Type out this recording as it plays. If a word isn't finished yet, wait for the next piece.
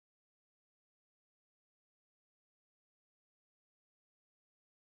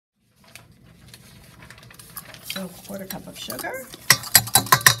So 1/4 cup of sugar.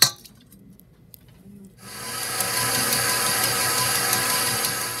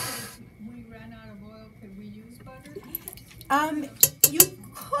 We ran out of oil. Could we use butter?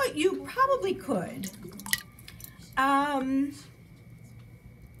 You probably could.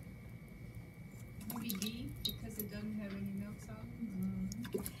 Maybe beef because it doesn't have any milk solids.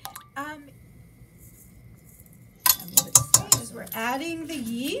 As we're adding the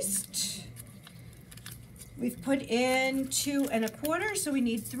yeast, we've put in 2 1/4, so we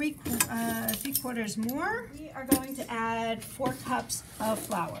need 3/4 more. We are going to add 4 cups of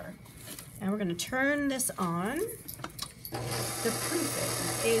flour, and we're going to turn this on. The proofing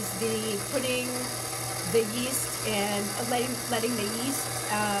is the putting the yeast in, letting the yeast,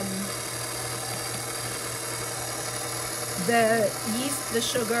 the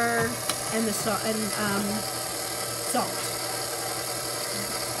sugar, and the salt,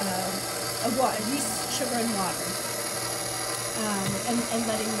 yeast, sugar, and water, and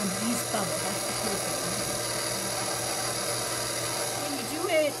letting the yeast bubble. That's the proofing. When you do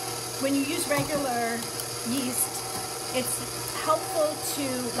it, when you use regular yeast, it's helpful to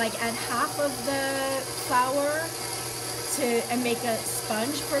add half of the flour and make a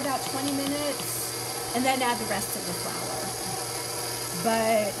sponge for about 20 minutes, and then add the rest of the flour.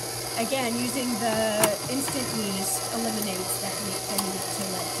 But again, using the instant yeast eliminates that need to do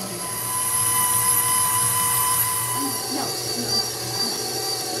that.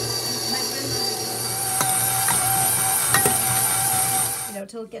 No.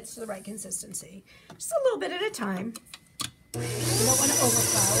 Till it gets to the right consistency. Just a little bit at a time. You don't want to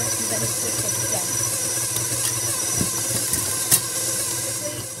overflour it because then it gets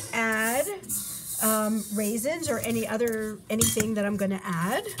dense. Add raisins or anything that I'm going to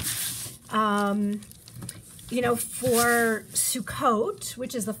add. For Sukkot,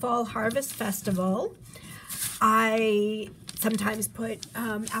 which is the fall harvest festival, I sometimes put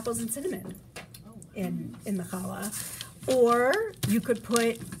apples and cinnamon in the challah. Or you could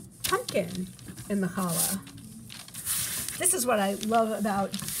put pumpkin in the challah. This is what I love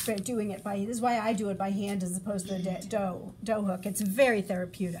about doing it this is why I do it by hand as opposed to the dough hook. It's very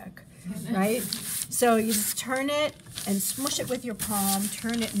therapeutic, right? So you just turn it and smush it with your palm,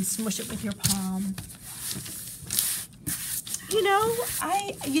 turn it and smush it with your palm. You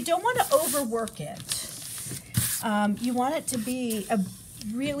don't want to overwork it. You want it to be a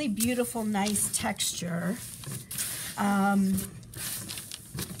really beautiful, nice texture.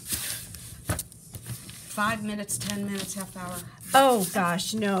 5 minutes, 10 minutes, half hour. Oh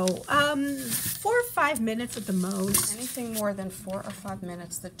gosh, no. 4 or 5 minutes at the most. Anything more than 4 or 5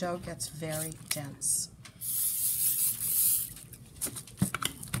 minutes, the dough gets very dense.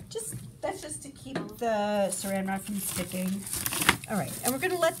 That's just to keep the saran wrap from sticking. All right, and we're going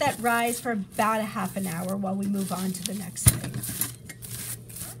to let that rise for about a half an hour while we move on to the next thing.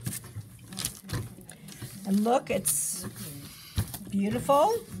 And look, it's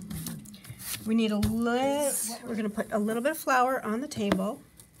beautiful. We need we're going to put a little bit of flour on the table.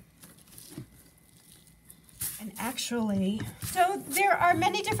 And actually, so there are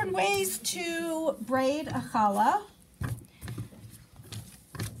many different ways to braid a challah.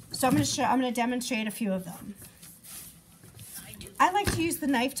 So I'm going to demonstrate a few of them. I like to use the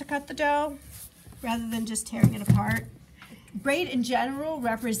knife to cut the dough rather than just tearing it apart. Braid in general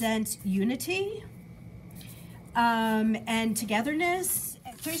represents unity and togetherness.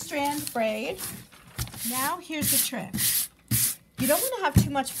 3-strand braid. Now here's the trick. You don't want to have too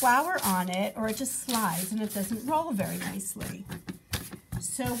much flour on it or it just slides and it doesn't roll very nicely.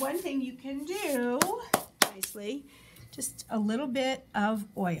 So one thing you can do nicely, just a little bit of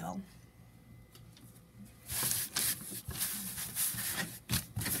oil.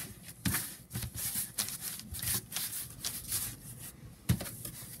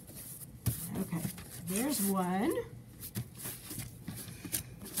 Okay, there's one.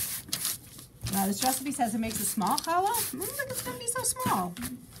 Now this recipe says it makes a small challah. I don't think it's going to be so small.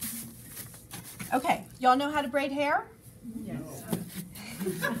 Okay, y'all know how to braid hair? Yes. I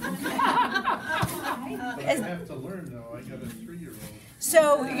have to learn though. I got a 3-year-old.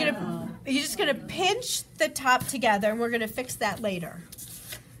 So you're just gonna pinch the top together, and we're gonna fix that later.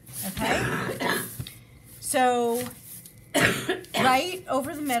 Okay. So right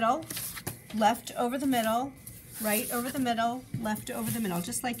over the middle, left over the middle, right over the middle, left over the middle,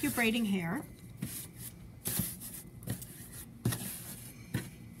 just like you're braiding hair.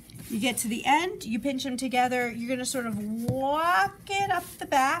 You get to the end, you pinch them together, you're going to sort of walk it up the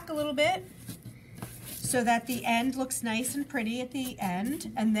back a little bit so that the end looks nice and pretty at the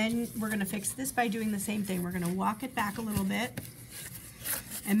end. And then we're going to fix this by doing the same thing. We're going to walk it back a little bit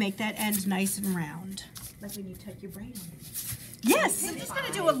and make that end nice and round. like when you tuck your braid on. Yes, I'm just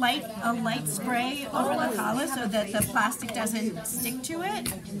gonna do a light spray over the challah so that the plastic doesn't stick to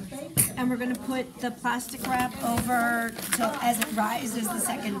it. And we're going to put the plastic wrap over till as it rises the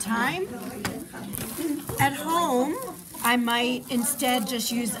second time. At home, I might instead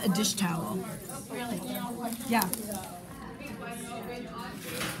just use a dish towel. Really? Yeah.